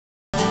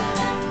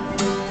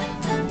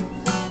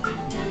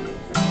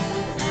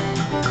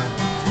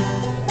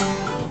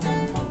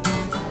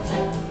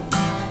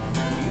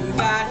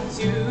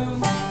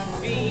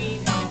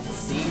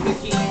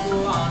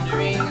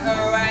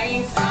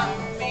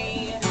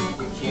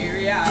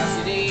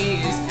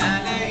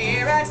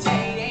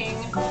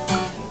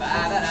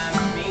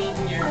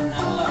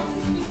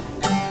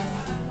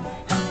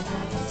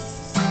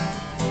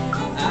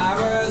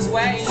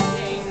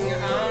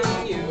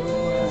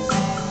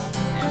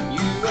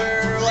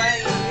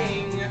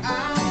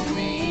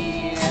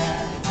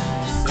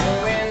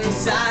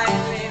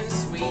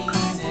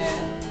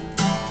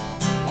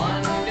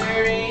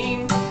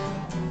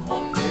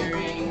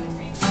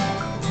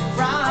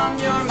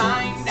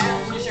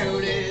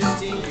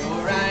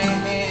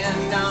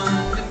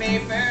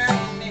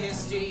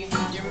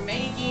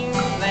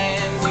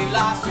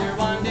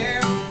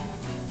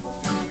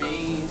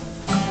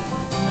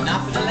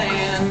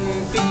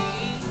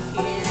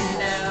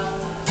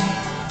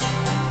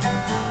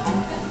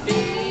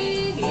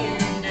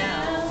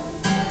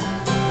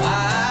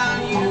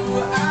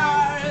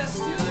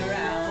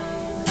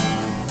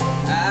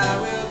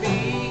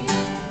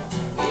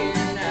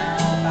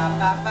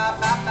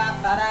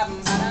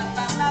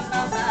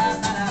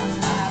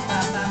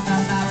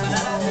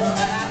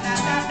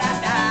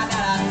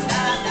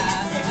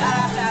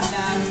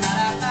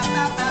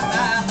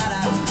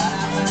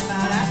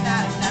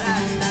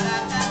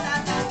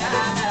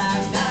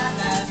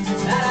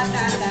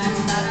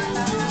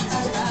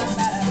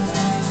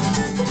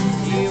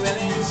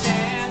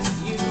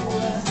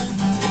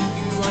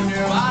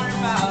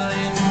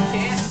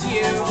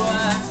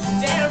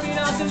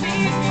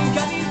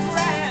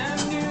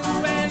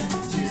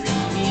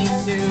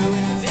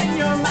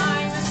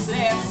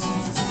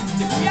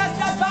Yes,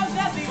 I suppose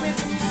that's the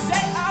reason you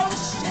say, oh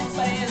shit,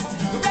 but it's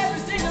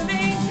every single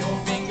thing. Your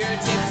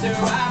fingertips are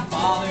right,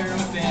 bother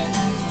with it.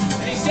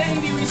 They say,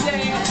 do we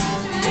say,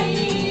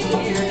 be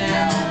here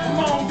now? Come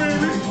on,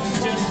 baby.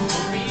 Just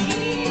be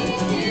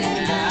here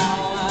now.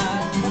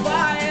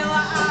 While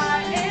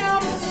I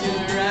am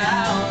still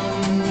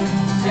around.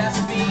 Just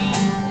be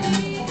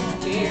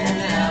here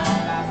now.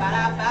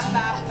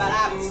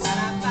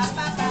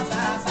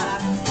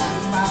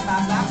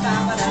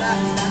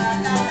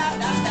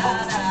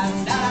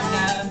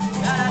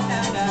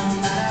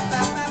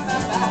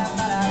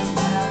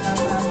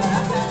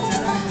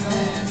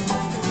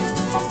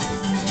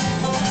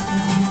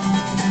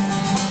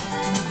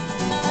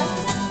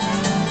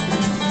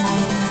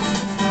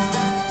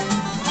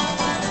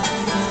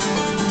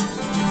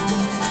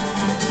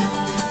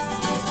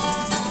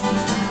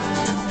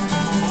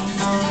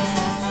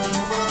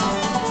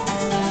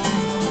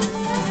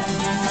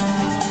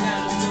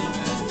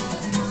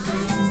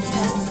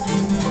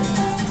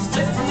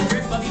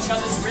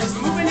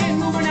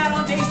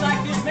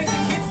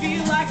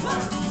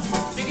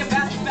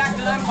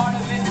 I'm part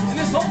of it, and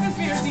this whole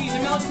conspiracy is a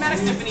melodramatic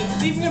symphony,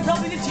 leaving him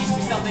probably to teach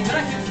me something that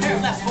I could care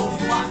less for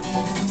why.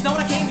 It's not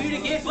what I came here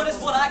to get, but it's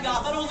what I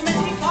got. That old meant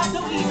to be caught so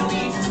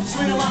easily.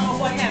 Swing along with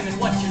what I am and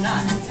what you're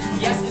not.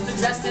 Yes, it's a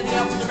dress standing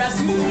up with the rest.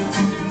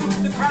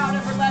 The crowd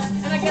ever less,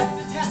 and I guess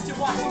it's a test to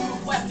watch me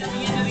move west. At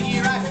the end of the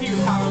year, I feel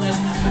powerless.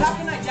 But how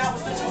can I doubt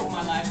with such hope in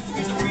my life?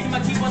 Here's the freedom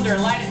I keep under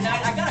a light at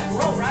night. I gotta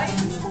grow, right?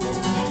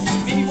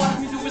 Maybe watch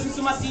music wisdom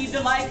so my seeds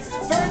are like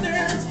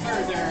further,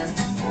 further.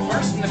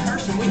 First from the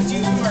curse from which you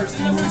immerse.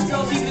 And the roots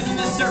grow deep into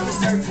the surface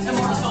earth.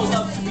 Immortal souls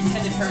of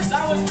pretended curse.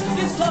 I was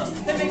this close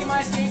to making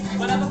my escape,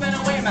 but I've been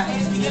away. My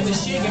hands begin to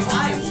shake and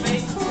I am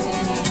fake.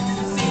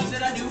 Seems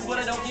that I do, but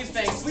I don't give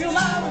thanks. Real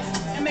love,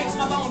 it makes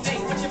my bones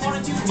ache. What you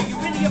wanna do you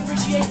really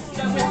appreciate?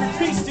 That with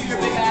peace to your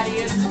big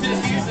ideas, to the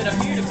fears that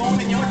appear to form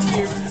in your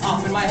tears.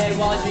 Off in my head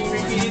while it's being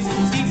repeated.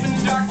 Deep in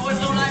the dark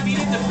voice, lone I beat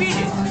it,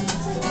 defeated.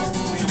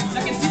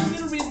 I can see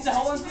little reasons to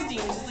hold on to the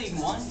demons. Leave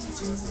 1,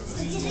 2,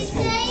 3,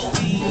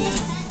 4.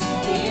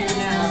 Here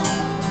now.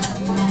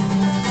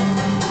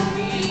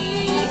 Be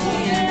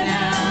here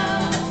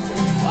now.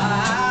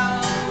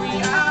 While we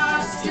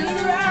are still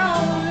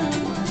around,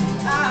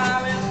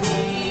 I will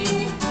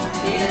be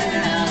here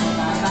now.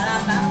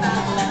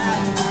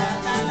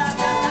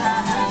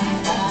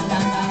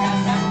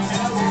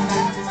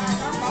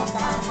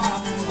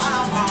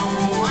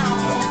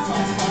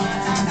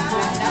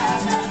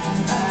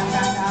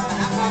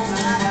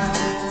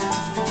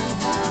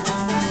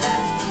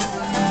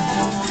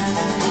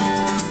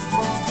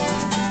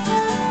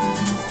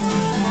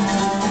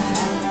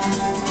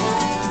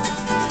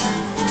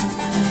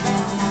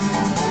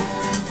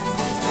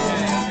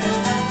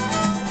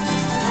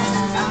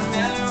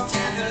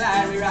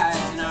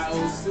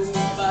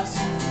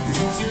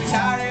 Too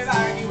tired of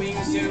arguing,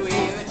 so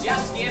we've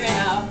just given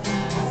up.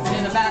 And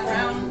in the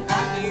background,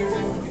 I hear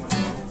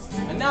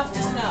enough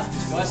is enough,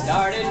 so I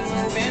started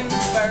moving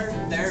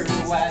further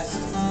west.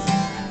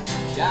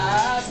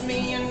 Just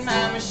me and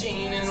my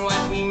machine, and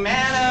what we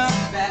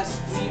manifest.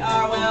 We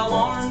are well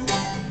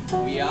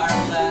worn, we are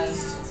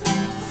blessed.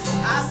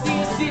 I see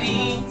a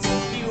city,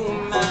 fuel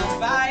my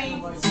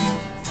fight.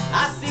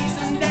 I see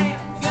some damn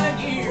good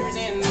years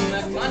in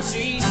the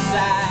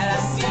countryside. I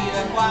see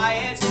the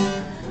quiet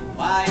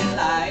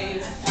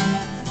life.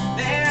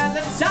 There's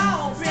a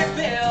tall brick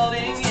building